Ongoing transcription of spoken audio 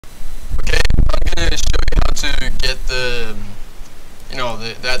gonna show you how to get the,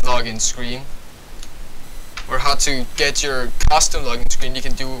 that login screen, or how to get your custom login screen. You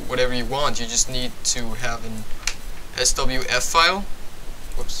can do whatever you want. You just need to have an SWF file,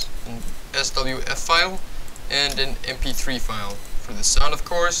 an SWF file, and an MP3 file for the sound, of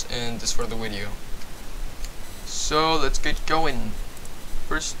course, and this for the video. So let's get going.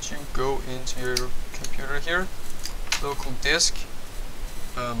 First, you go into your computer here, local disk,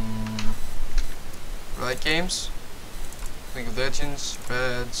 Riot Games, League of Legends,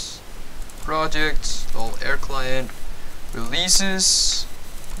 Rads, Projects, all air client, releases,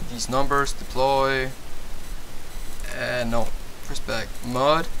 these numbers, deploy, and no, first back,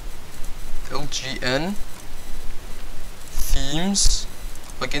 mod, LGN, themes,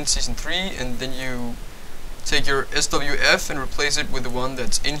 plugin season 3, and then you take your SWF and replace it with the one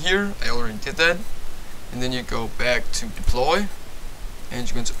that's in here. I already did that. And then you go back to deploy, and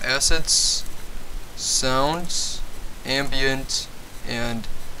you go into assets, sounds, ambient, and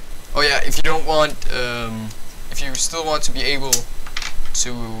oh yeah, if you don't want, if you still want to be able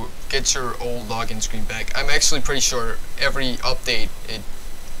to get your old login screen back, I'm actually pretty sure every update it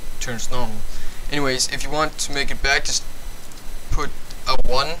turns normal. Anyways, if you want to make it back, just put a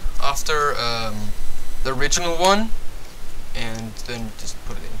 1 after the original one, and then just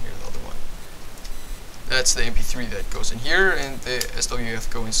put it in here, the other one. That's the MP3 that goes in here, and the SWF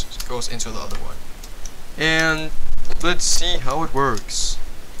goes into the other one. And let's see how it works.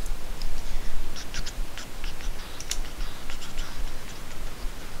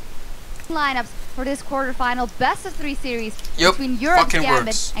 Lineups for this quarterfinal best of 3 series between Europe's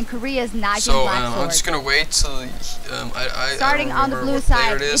Gambit and Korea's Najin So Black Sword. I'm just gonna wait till Starting I on the blue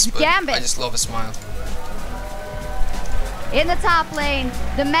side is Gambit. I just love his smile. In the top lane,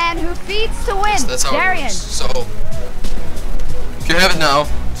 the man who feeds to win, That's how Darian. it works. So if you have it now,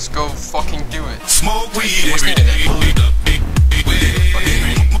 just go fucking do it. Smoke weed What's every needed then? day.